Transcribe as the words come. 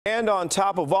And on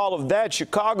top of all of that,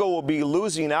 Chicago will be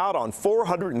losing out on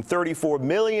 $434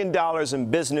 million in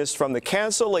business from the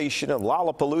cancellation of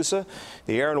Lollapalooza,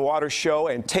 the Air and Water Show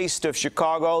and Taste of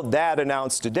Chicago. That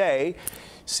announced today.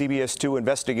 CBS 2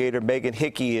 investigator Megan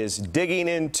Hickey is digging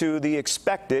into the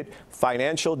expected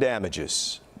financial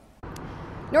damages.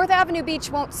 North Avenue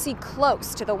Beach won't see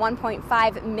close to the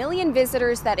 1.5 million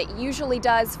visitors that it usually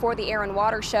does for the Air and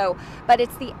Water Show, but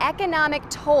it's the economic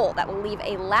toll that will leave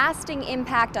a lasting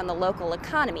impact on the local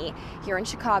economy here in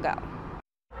Chicago.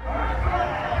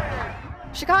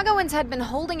 Chicagoans had been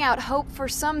holding out hope for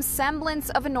some semblance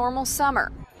of a normal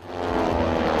summer.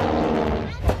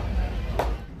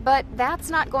 But that's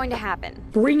not going to happen.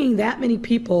 Bringing that many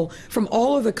people from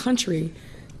all over the country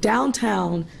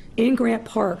downtown in Grant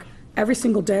Park every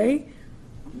single day,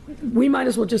 we might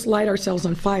as well just light ourselves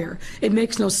on fire. It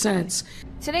makes no sense.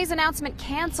 Today's announcement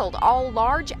canceled all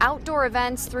large outdoor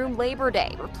events through Labor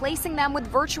Day, replacing them with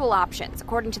virtual options,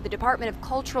 according to the Department of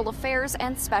Cultural Affairs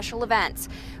and Special Events,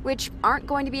 which aren't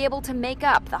going to be able to make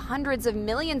up the hundreds of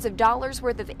millions of dollars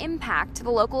worth of impact to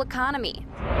the local economy.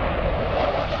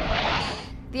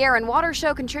 The Air and Water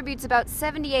Show contributes about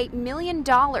 $78 million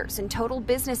in total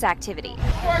business activity.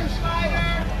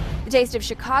 The Taste of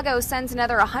Chicago sends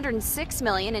another $106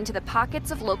 million into the pockets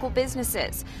of local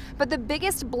businesses. But the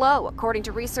biggest blow, according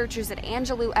to researchers at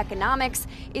Angelou Economics,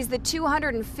 is the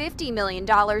 $250 million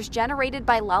generated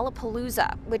by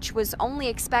Lollapalooza, which was only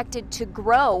expected to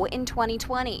grow in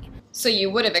 2020. So you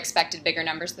would have expected bigger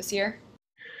numbers this year?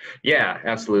 Yeah,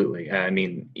 absolutely. I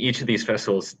mean, each of these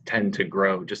festivals tend to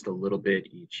grow just a little bit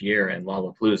each year, and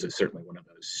Lollapalooza is certainly one of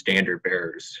those standard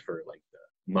bearers for like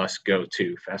the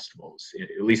must-go-to festivals,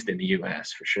 at least in the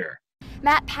U.S. for sure.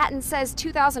 Matt Patton says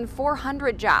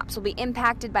 2,400 jobs will be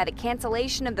impacted by the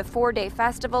cancellation of the four-day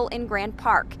festival in Grant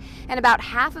Park, and about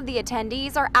half of the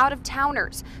attendees are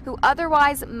out-of-towners who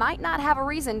otherwise might not have a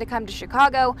reason to come to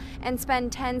Chicago and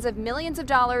spend tens of millions of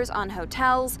dollars on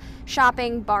hotels,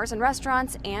 shopping, bars and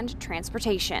restaurants, and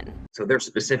transportation. So they're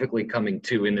specifically coming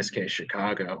to, in this case,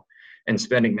 Chicago, and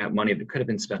spending that money that could have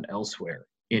been spent elsewhere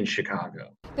in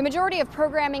Chicago. The majority of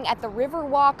programming at the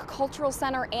Riverwalk, Cultural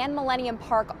Center, and Millennium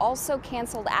Park also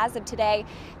canceled as of today.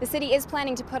 The city is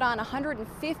planning to put on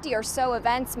 150 or so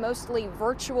events, mostly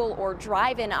virtual or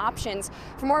drive-in options.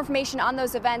 For more information on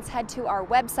those events, head to our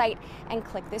website and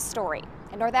click this story.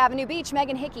 In North Avenue Beach,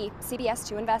 Megan Hickey, CBS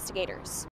 2 Investigators.